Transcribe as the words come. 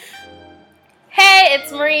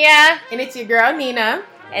it's Maria. And it's your girl, Nina.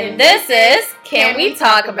 And this is Can We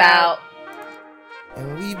Talk About?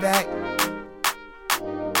 And we back.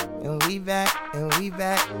 And we back. And we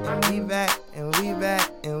back. And we back. And we back.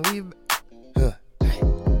 And we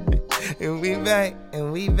and we back.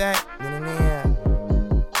 And we back.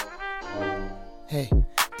 Hey.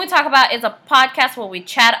 We Talk About is a podcast where we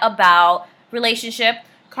chat about relationship,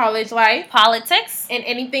 College life, politics, and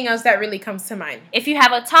anything else that really comes to mind. If you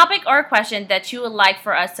have a topic or a question that you would like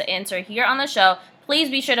for us to answer here on the show, please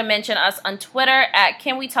be sure to mention us on Twitter at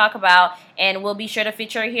Can We Talk About, and we'll be sure to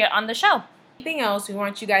feature it here on the show. Anything else, we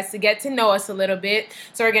want you guys to get to know us a little bit.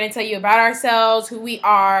 So we're going to tell you about ourselves, who we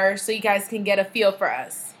are, so you guys can get a feel for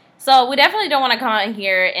us. So we definitely don't want to come in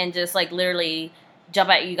here and just literally jump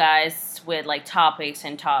at you guys with topics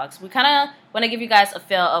and talks. We kind of want to give you guys a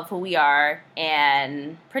feel of who we are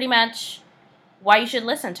and pretty much why you should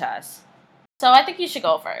listen to us. So I think you should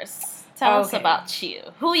go first. Tell us about you.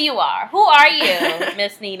 Who you are. Who are you,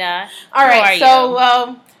 Miss Nina? All right.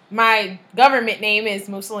 So, my government name is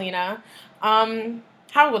Mussolina.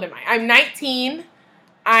 How old am I? I'm 19.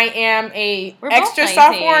 I am a extra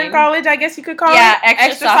sophomore in college, I guess you could call it. Yeah,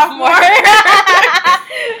 extra sophomore.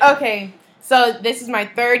 Okay. So this is my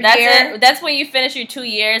third year. That's when you finish your 2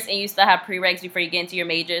 years and you still have prereqs before you get into your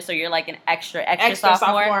major. So you're like an extra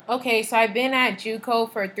sophomore. Okay, so I've been at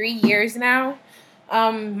JUCO for 3 years now.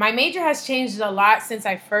 My major has changed a lot since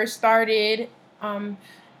I first started.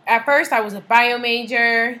 At first, I was a bio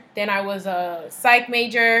major. Then I was a psych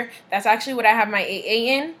major. That's actually what I have my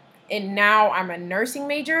AA in. And now I'm a nursing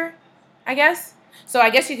major, I guess. So I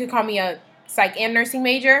guess you could call me a psych and nursing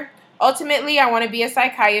major. Ultimately, I want to be a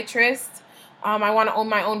psychiatrist. I want to own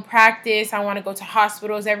my own practice. I want to go to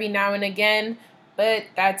hospitals every now and again. But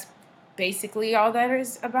that's basically all that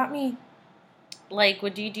is about me.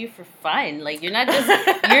 What do you do for fun? You're not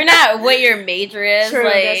what your major is. True,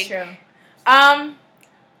 that's true. I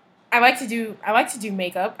like to do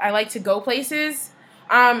makeup. I like to go places.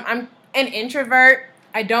 I'm an introvert.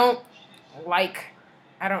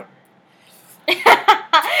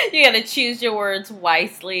 You gotta choose your words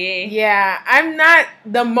wisely. Yeah, I'm not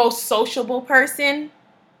the most sociable person.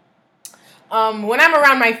 When I'm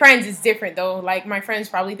around my friends, it's different though. My friends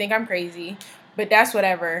probably think I'm crazy, but that's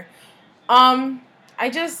whatever. I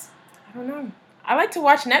don't know. I like to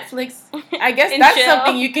watch Netflix. I guess that's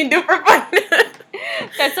something you can do for fun.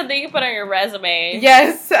 That's something you can put on your resume.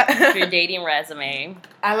 Yes. Your dating resume.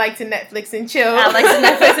 I like to Netflix and chill.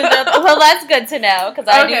 Well, that's good to know, because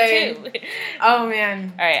I do too. Oh,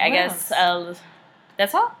 man. All right, I guess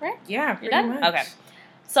that's all, right? Yeah, you're done? Much. Okay.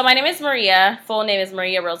 So my name is Maria. Full name is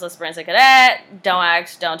Maria Rosa Esperanza Cadet. Don't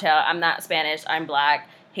ask, don't tell. I'm not Spanish. I'm Black,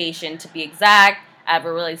 Haitian to be exact. I have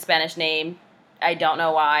a really Spanish name. I don't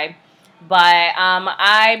know why. But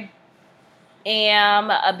I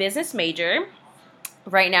am a business major.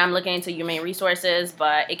 Right now I'm looking into human resources,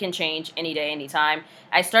 but it can change any day, anytime.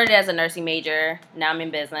 I started as a nursing major. Now I'm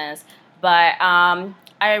in business. But I'm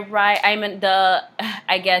I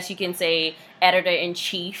guess you can say,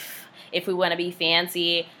 editor-in-chief, if we want to be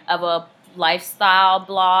fancy, of a lifestyle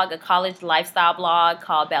blog, a college lifestyle blog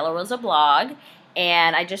called Bella Rosa Blog.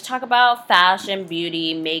 And I just talk about fashion,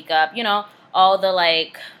 beauty, makeup, all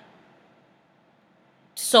the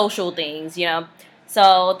social things,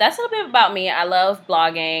 So that's a little bit about me. I love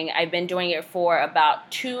blogging. I've been doing it for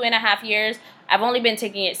about 2.5 years. I've only been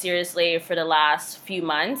taking it seriously for the last few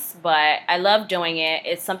months, but I love doing it.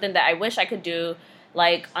 It's something that I wish I could do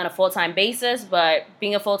on a full-time basis, but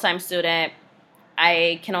being a full-time student,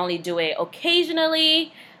 I can only do it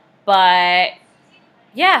occasionally. But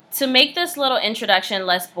yeah, to make this little introduction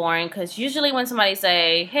less boring, because usually when somebody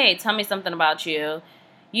say, hey, tell me something about you,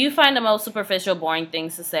 you find the most superficial, boring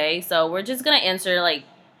things to say. So we're just going to answer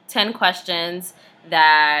 10 questions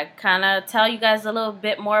that kind of tell you guys a little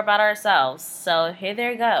bit more about ourselves. So here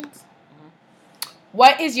there goes.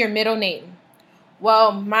 What is your middle name?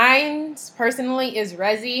 Well, mine personally is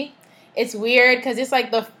Rezi. It's weird because it's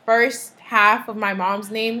the first half of my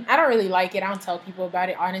mom's name. I don't really like it. I don't tell people about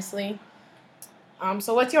it, honestly.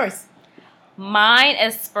 So what's yours? Mine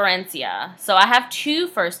is Sperencia. So I have 2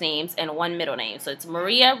 first names and 1 middle name. So it's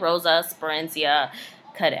Maria Rosa Sperencia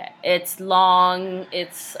Cadet. It's long.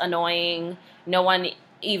 It's annoying. No one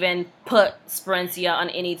even put Sperencia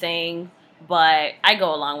on anything, but I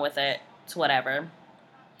go along with it. It's whatever.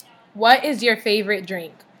 What is your favorite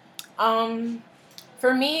drink?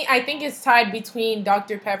 For me, I think it's tied between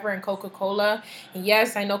Dr. Pepper and Coca-Cola. And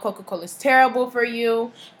yes, I know Coca-Cola is terrible for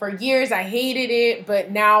you. For years, I hated it, but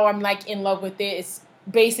now I'm in love with it. It's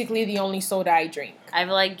basically the only soda I drink.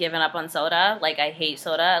 I've given up on soda. I hate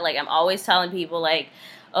soda. I'm always telling people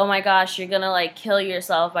oh my gosh, you're gonna like kill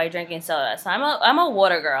yourself by drinking soda. So I'm a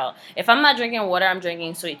water girl. If I'm not drinking water, I'm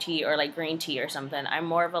drinking sweet tea or like green tea or something. I'm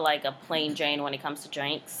more of a like a plain Jane when it comes to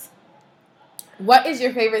drinks. What is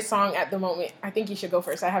your favorite song at the moment? I think you should go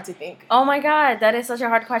first. I have to think. Oh my god, that is such a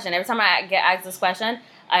hard question. Every time I get asked this question,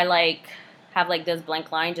 I like have like this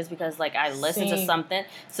blank line just because like I listen to Same. something.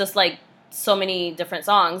 It's just like so many different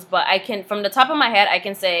songs, but I can from the top of my head I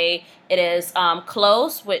can say it is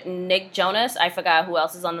 "Close" with Nick Jonas. I forgot who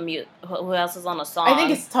else is on the who else is on the song. I think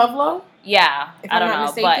it's Tuvlo. yeah, if I I'm don't not know,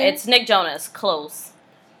 mistaken. but it's Nick Jonas. "Close."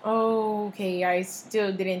 Oh, okay. I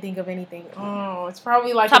still didn't think of anything. Oh, it's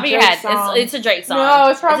probably like Top a of your Drake head, song. it's a Drake song. No,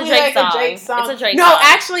 it's probably Drake like a Drake song. It's a Drake no, song.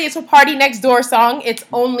 actually, it's a Party Next Door song. It's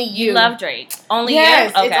Only You. You love Drake. Only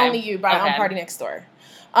yes, you. it's Only You by Party Next Door.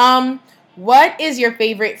 What is your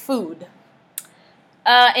favorite food?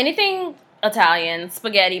 Anything Italian,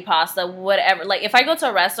 spaghetti, pasta, whatever. Like if I go to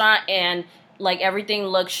a restaurant and like everything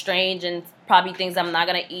looks strange and probably things I'm not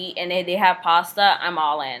gonna eat, and they have pasta, I'm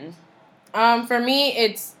all in. For me,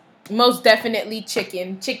 it's most definitely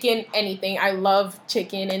chicken. Chicken, anything. I love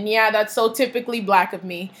chicken, and yeah, that's so typically black of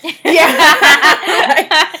me. Yeah,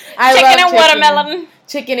 I chicken love and watermelon.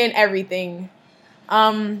 Chicken and everything.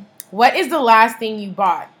 What is the last thing you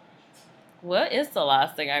bought? What is the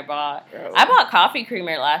last thing I bought? Girl. I bought coffee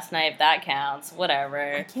creamer last night, if that counts.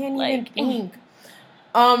 Whatever. I can't even think.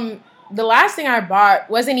 The last thing I bought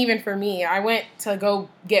wasn't even for me. I went to go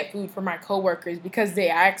get food for my coworkers because they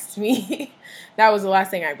asked me. That was the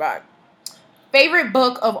last thing I bought. Favorite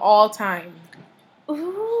book of all time?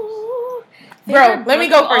 Ooh. Bro, let me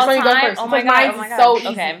go first. Oh my god. Mine's so easy.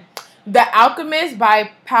 Okay. The Alchemist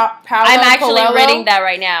by Paulo I'm actually Coelho. reading that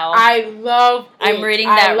right now. I love it. I'm reading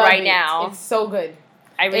that love right it. now. It's so good.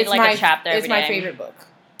 I read like a chapter every It's my day. favorite book.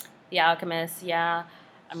 The Alchemist, yeah.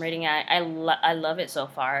 I'm reading it. I love it so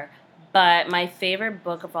far. But my favorite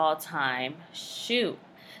book of all time, shoot.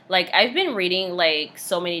 Like, I've been reading, like,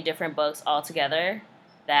 so many different books all together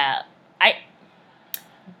that I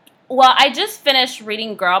just finished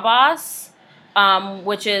reading Girl Boss,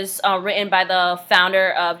 which is written by the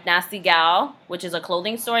founder of Nasty Gal, which is a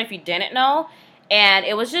clothing store, if you didn't know. And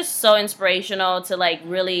it was just so inspirational to, like,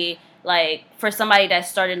 really, like, for somebody that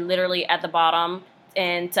started literally at the bottom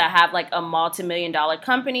and to have, like, a multi-million-dollar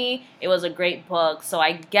company. It was a great book. So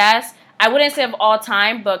I guess, I wouldn't say of all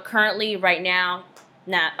time, but currently, right now,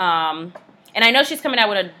 and I know she's coming out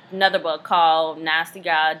with another book called Nasty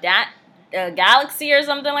Gal, Galaxy or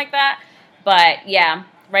something like that. But, yeah,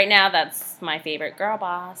 right now, that's my favorite Girl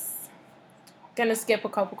Boss. Gonna skip a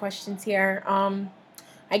couple questions here.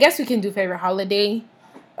 I guess we can do favorite holiday.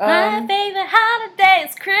 My favorite holiday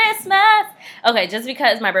is Christmas. Okay, just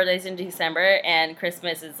because my birthday's in December and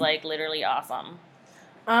Christmas is like literally awesome.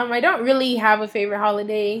 I don't really have a favorite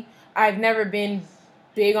holiday. I've never been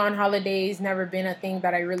big on holidays. Never been a thing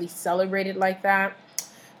that I really celebrated like that.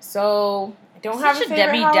 So I don't have a favorite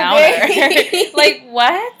Debbie holiday. Downer. Like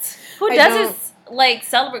what? Who I doesn't like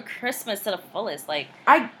celebrate Christmas to the fullest? Like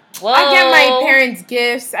I whoa. I get my parents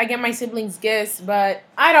gifts. I get my siblings gifts, but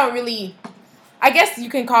I don't really. I guess you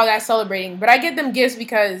can call that celebrating, but I get them gifts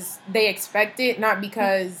because they expect it, not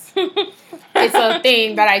because it's a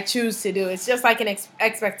thing that I choose to do. It's just like an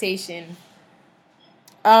expectation.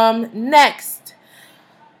 Next.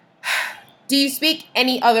 Do you speak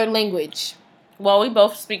any other language? Well, we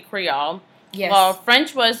both speak Creole. Yes. Well,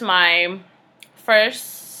 French was my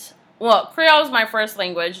first. Well, Creole was my first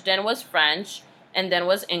language. Then was French, and then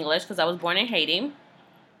was English because I was born in Haiti.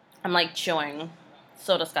 I'm like chewing,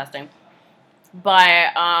 so disgusting.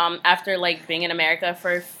 But after like being in America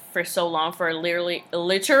for so long, for literally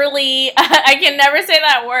I can never say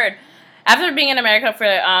that word. After being in America for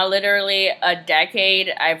literally a decade,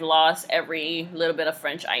 I've lost every little bit of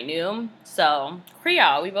French I knew. So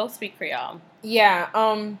Creole, we both speak Creole. Yeah.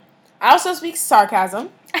 I also speak sarcasm.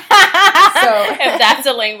 If that's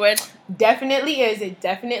a language, definitely is. It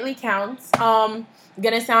definitely counts.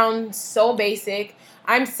 Gonna sound so basic.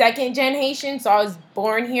 I'm second gen Haitian, so I was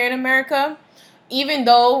born here in America. Even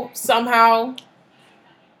though somehow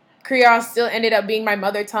Creole still ended up being my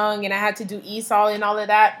mother tongue and I had to do ESOL and all of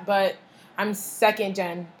that, but I'm second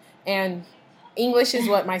gen. And English is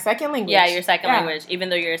what, my second language? Yeah, your second language, even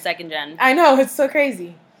though you're a second gen. I know, it's so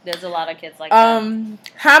crazy. There's a lot of kids like that.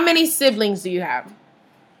 How many siblings do you have?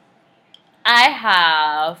 I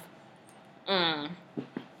have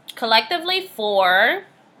collectively 4.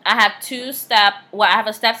 I have I have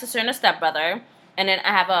a stepsister and a stepbrother. And then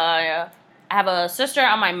I have a sister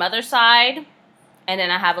on my mother's side, and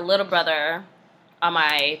then I have a little brother on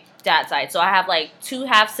my dad's side. So I have like 2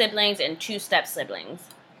 half siblings and 2 step siblings.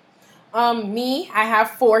 Me, I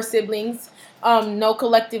have 4 siblings. No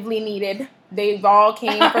collectively needed. They've all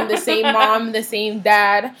came from the same mom, the same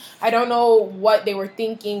dad. I don't know what they were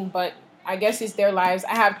thinking, but I guess it's their lives.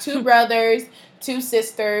 I have 2 brothers, 2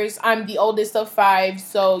 sisters. I'm the oldest of 5,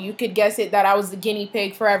 so you could guess it that I was the guinea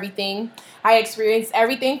pig for everything. I experienced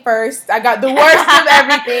everything first. I got the worst of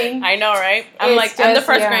everything. I know, right? I'm the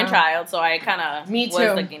first grandchild, so I kind of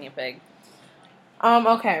was the guinea pig.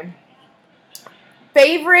 Okay.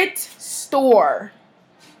 Favorite store?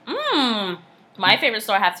 My favorite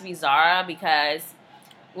store has to be Zara because,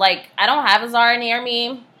 like, I don't have a Zara near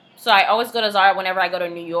me, so I always go to Zara whenever I go to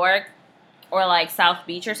New York or, like, South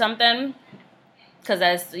Beach or something, because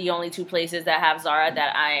that's the only 2 places that have Zara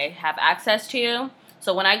that I have access to.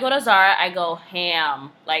 So when I go to Zara, I go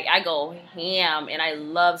ham. Like, I go ham, and I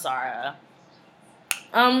love Zara.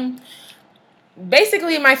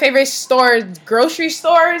 Basically, my favorite stores, grocery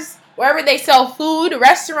stores, wherever they sell food,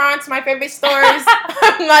 restaurants, my favorite stores.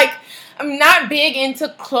 I'm not big into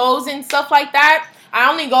clothes and stuff like that.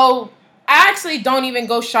 I actually don't even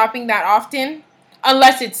go shopping that often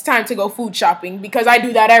unless it's time to go food shopping because I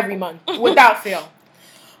do that every month without fail.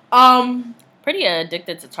 Pretty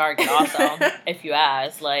addicted to Target also, if you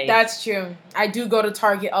ask. Like, that's true. I do go to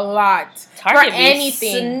Target a lot. Target for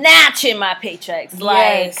anything. Snatching my paychecks.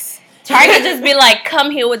 Yes. Target just be like, come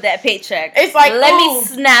here with that paycheck. It's like, let me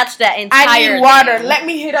snatch that entire I need water. thing. Let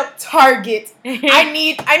me hit up Target. I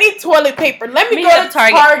need toilet paper. Let me go to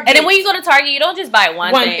Target. And then when you go to Target, you don't just buy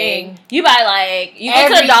one thing. You buy you go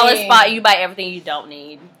to the dollar spot, you buy everything you don't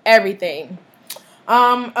need. Everything.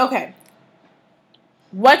 Okay.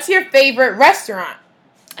 What's your favorite restaurant?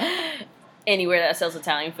 Anywhere that sells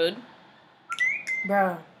Italian food.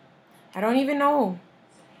 Bro, I don't even know.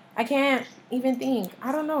 I can't even think.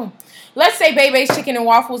 I don't know. Let's say Bebe's Chicken and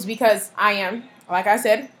Waffles because I am, like I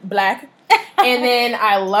said, black. And then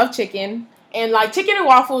I love chicken. And like Chicken and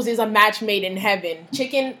Waffles is a match made in heaven.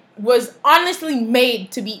 Chicken was honestly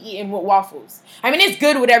made to be eaten with waffles. I mean, it's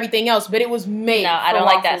good with everything else, but it was made. No, I don't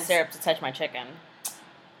like that syrup to touch my chicken.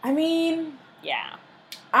 I mean, yeah.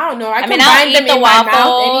 I don't know. I'll eat the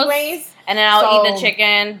waffles anyways. And then I'll eat the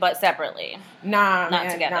chicken, but separately. Nah,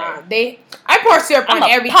 not together. Nah. I pour syrup on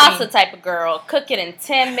everything. I'm a pasta type of girl. Cook it in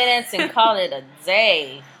 10 minutes and call it a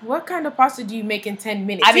day. What kind of pasta do you make in 10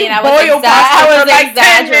 minutes? I mean, I was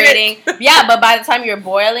exaggerating. Yeah, but by the time you're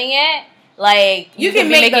boiling it, like you can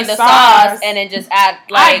be make making the sauce and then just add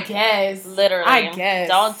like. I guess. Literally. I guess.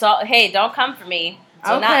 Don't come for me.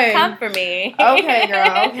 Do not come for me. Okay,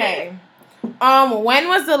 girl. Okay. When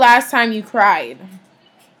was the last time you cried?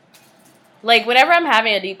 Like, whenever I'm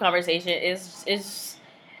having a deep conversation, it's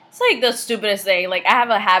like the stupidest thing. Like, I have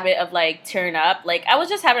a habit of, like, tearing up. Like, I was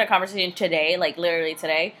just having a conversation today, like, literally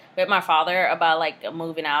today, with my father about, like,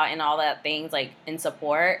 moving out and all that things, like, in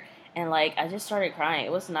support. And, like, I just started crying.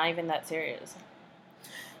 It was not even that serious.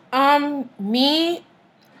 Me,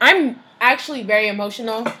 I'm actually very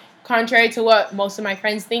emotional, contrary to what most of my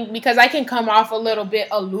friends think, because I can come off a little bit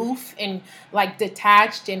aloof and, like,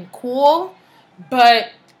 detached and cool. But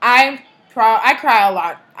I cry a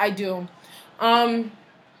lot. I do.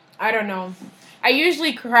 I don't know. I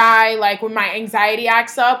usually cry like when my anxiety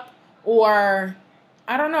acts up or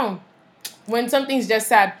I don't know. When something's just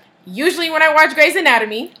sad. Usually when I watch Grey's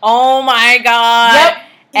Anatomy. Oh my god. Yep.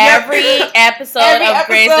 Every episode of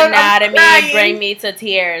Grey's Anatomy bring me to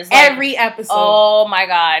tears. Like, every episode. Oh my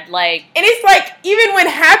god. Like, and it's like even when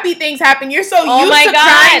happy things happen, you're so used to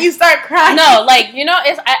crying, you start crying. No, like, you know,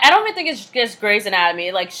 I don't even think it's just Grey's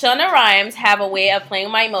Anatomy. Like, Shonda Rhimes have a way of playing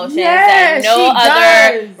with my emotions that no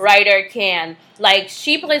other writer can. Like,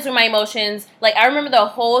 she plays with my emotions. Like, I remember the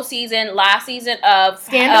whole last season of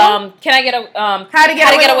Scandal. Can I Get Away How to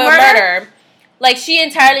Get Away with Murder? Like, she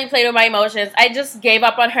entirely played with my emotions. I just gave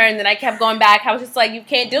up on her, and then I kept going back. I was just like, you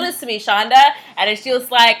can't do this to me, Shonda. And then she was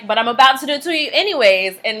like, but I'm about to do it to you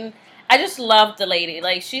anyways. And I just love the lady.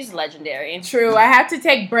 Like, she's legendary. True. I have to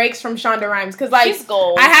take breaks from Shonda Rhimes. Because, like, she's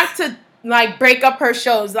gold. I have to, like, break up her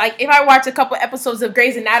shows. Like, if I watch a couple episodes of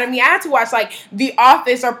Grey's Anatomy, I have to watch, like, The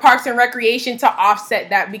Office or Parks and Recreation to offset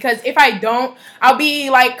that. Because if I don't, I'll be,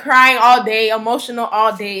 like, crying all day, emotional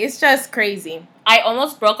all day. It's just crazy. I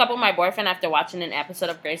almost broke up with my boyfriend after watching an episode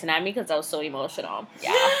of Grey's Anatomy because I was so emotional.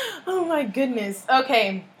 Yeah. Oh my goodness.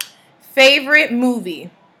 Okay. Favorite movie.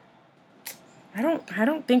 I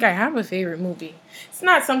don't think I have a favorite movie. It's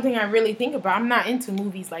not something I really think about. I'm not into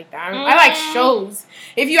movies like that. I like shows.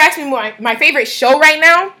 If you ask me my favorite show right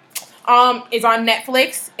now, is on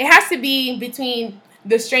Netflix. It has to be between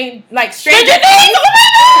Stranger Things.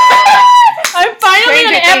 I'm finally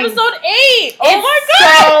on episode 8. Oh my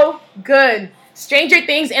god. So good. Stranger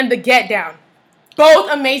Things and The Get Down.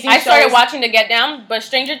 Both amazing I shows. started watching The Get Down, but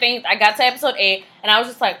Stranger Things, I got to episode 8, and I was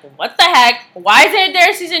just like, what the heck? Why isn't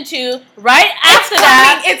there season 2 right after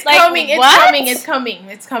that? It's like, coming. It's what? coming. It's coming.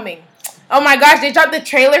 It's coming. Oh my gosh, they dropped the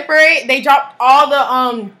trailer for it. They dropped all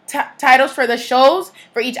the titles for the shows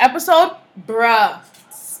for each episode. Bruh.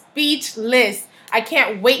 Speechless. I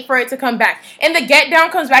can't wait for it to come back. And The Get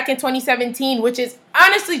Down comes back in 2017, which is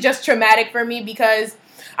honestly just traumatic for me because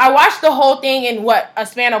I watched the whole thing in a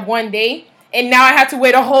span of one day. And now I have to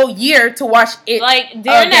wait a whole year to watch it. Like,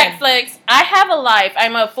 dear Netflix, I have a life.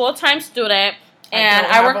 I'm a full-time student, and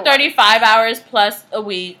I work 35 hours plus a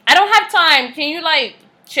week. I don't have time. Can you, like,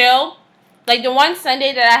 chill? Like, the one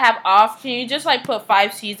Sunday that I have off, can you just, like, put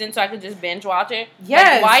 5 seasons so I could just binge watch it?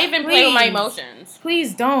 Yes, like, why even play with my emotions?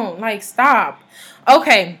 Please don't. Like, stop.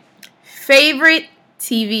 Okay. Favorite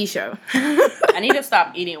TV show? I need to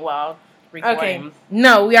stop eating while recording. Okay.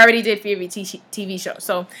 No, we already did favorite TV show.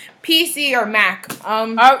 So, PC or Mac?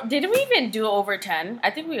 Did we even do over 10? I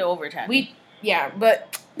think we were over 10.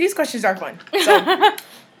 But these questions are fun. So,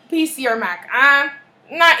 PC or Mac?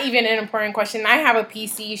 Not even an important question. I have a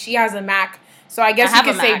PC. She has a Mac. So, I guess you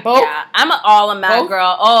can say both. Yeah, I'm all a Mac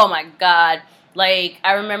girl. Oh, my God. Like,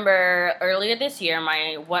 I remember earlier this year,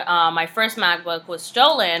 my first MacBook was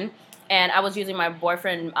stolen. And I was using my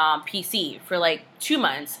boyfriend's PC for, like, 2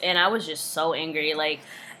 months. And I was just so angry. Like,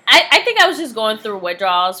 I think I was just going through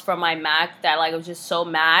withdrawals from my Mac that, like, I was just so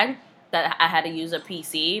mad that I had to use a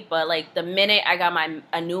PC. But, like, the minute I got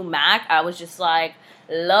a new Mac, I was just like,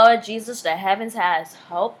 Lord Jesus, the heavens has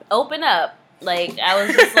hope. Open up. Like, I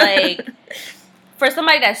was just like... For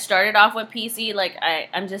somebody that started off with PC, like,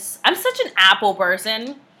 I'm such an Apple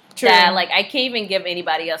person. True. That, like, I can't even give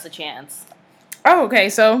anybody else a chance. Oh, okay.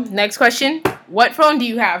 So, next question. What phone do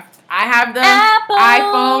you have? I have the Apple.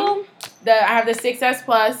 iPhone. I have the 6S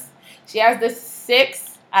Plus. She has the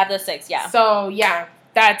 6. I have the 6, yeah. So, yeah.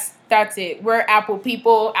 That's it. We're Apple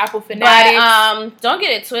people, Apple fanatics. But, don't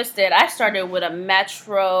get it twisted. I started with a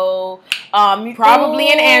Metro.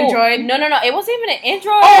 Probably an Android. No. It wasn't even an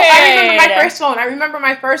Android. Oh, I remember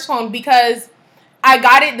my first phone because I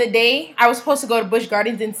got it the day I was supposed to go to Busch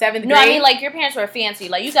Gardens in 7th grade. No, I mean, like, your parents were fancy.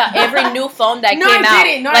 Like, you got every new phone that came out. No, I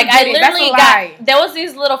didn't. Like, I literally got... There was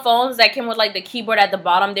these little phones that came with, like, the keyboard at the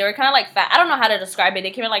bottom. They were kind of, like, fat. I don't know how to describe it.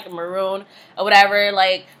 They came in, like, maroon or whatever.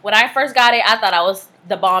 Like, when I first got it, I thought I was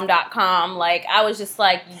thebomb.com. Like, I was just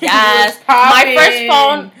like, yes. My first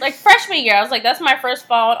phone, like, freshman year, I was like, that's my first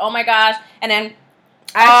phone. Oh, my gosh. And then...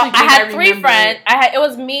 I had 3 friends. It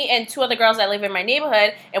was me and 2 other girls that live in my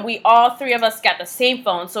neighborhood, and all 3 of us got the same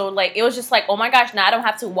phone. So, like, it was just like, oh my gosh, now I don't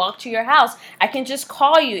have to walk to your house. I can just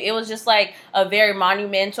call you. It was just like a very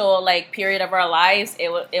monumental, like, period of our lives.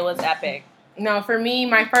 It was epic. No, for me,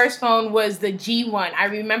 my first phone was the G1. I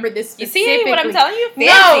remember this specifically. You see what I'm telling you?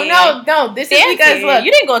 Fancy. No. This is because, look.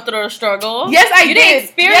 You didn't go through a struggle. Yes, I did. You didn't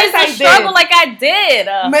experience the struggle like I did.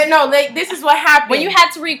 But no, like, this is what happened. When you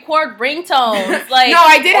had to record ringtones. Like, no,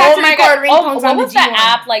 I did have to record ringtones on the G1. What was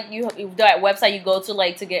that app, like, that website you go to,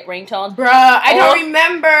 like, to get ringtones? Bruh, I don't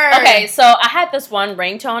remember. Okay, so I had this one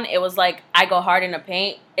ringtone. It was like, I Go Hard in the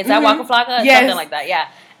Paint. Is that Waka Flocka? Yes. Something like that, yeah.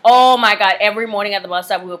 Oh my God! Every morning at the bus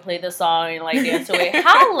stop, we would play this song and, like, dance to it.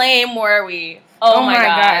 How lame were we? Oh my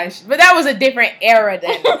gosh! But that was a different era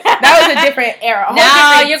then. That was a different era.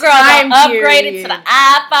 Now your girls are upgraded to the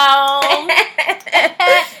iPhone.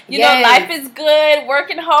 You know, life is good.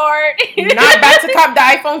 Working hard. Not about to cop the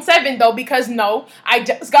iPhone 7 though, because I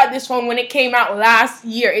just got this phone when it came out last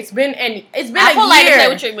year. It's been Apple a year. Like to play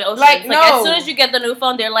with your emotions. Like, no. As soon as you get the new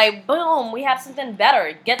phone, they're like, boom, we have something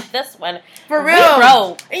better. Get this one. For real.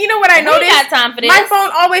 Bro. And you know what I noticed? We got time for this. My phone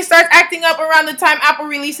always starts acting up around the time Apple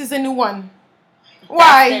releases a new one.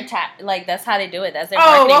 Why? That's how they do it. That's their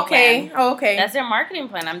marketing plan. Oh, okay. That's their marketing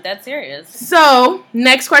plan. I'm dead serious. So,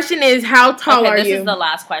 next question is, how tall are you? This is the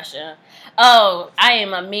last question. Oh, I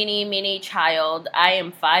am a mini child. I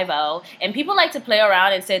am 5'0". And people like to play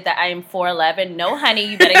around and say that I am 4'11". No, honey,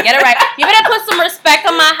 you better get it right. You better put some respect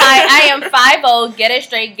on my height. I am 5'0". Get it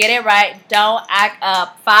straight. Get it right. Don't act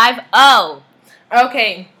up. 5'0".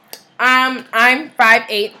 Okay. I'm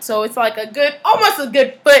 5'8", so it's like almost a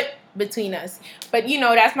good foot between us. But, you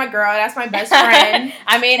know, that's my girl. That's my best friend.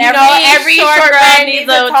 I mean, every short girl needs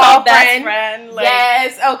a tall best friend. Like,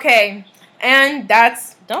 yes, okay. And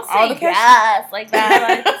that's don't say all the yes like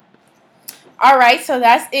that. Like. All right, so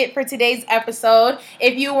that's it for today's episode.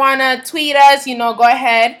 If you want to tweet us, go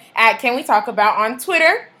ahead at Can We Talk About on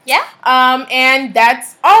Twitter. Yeah. And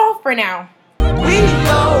that's all for now. We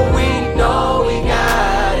know.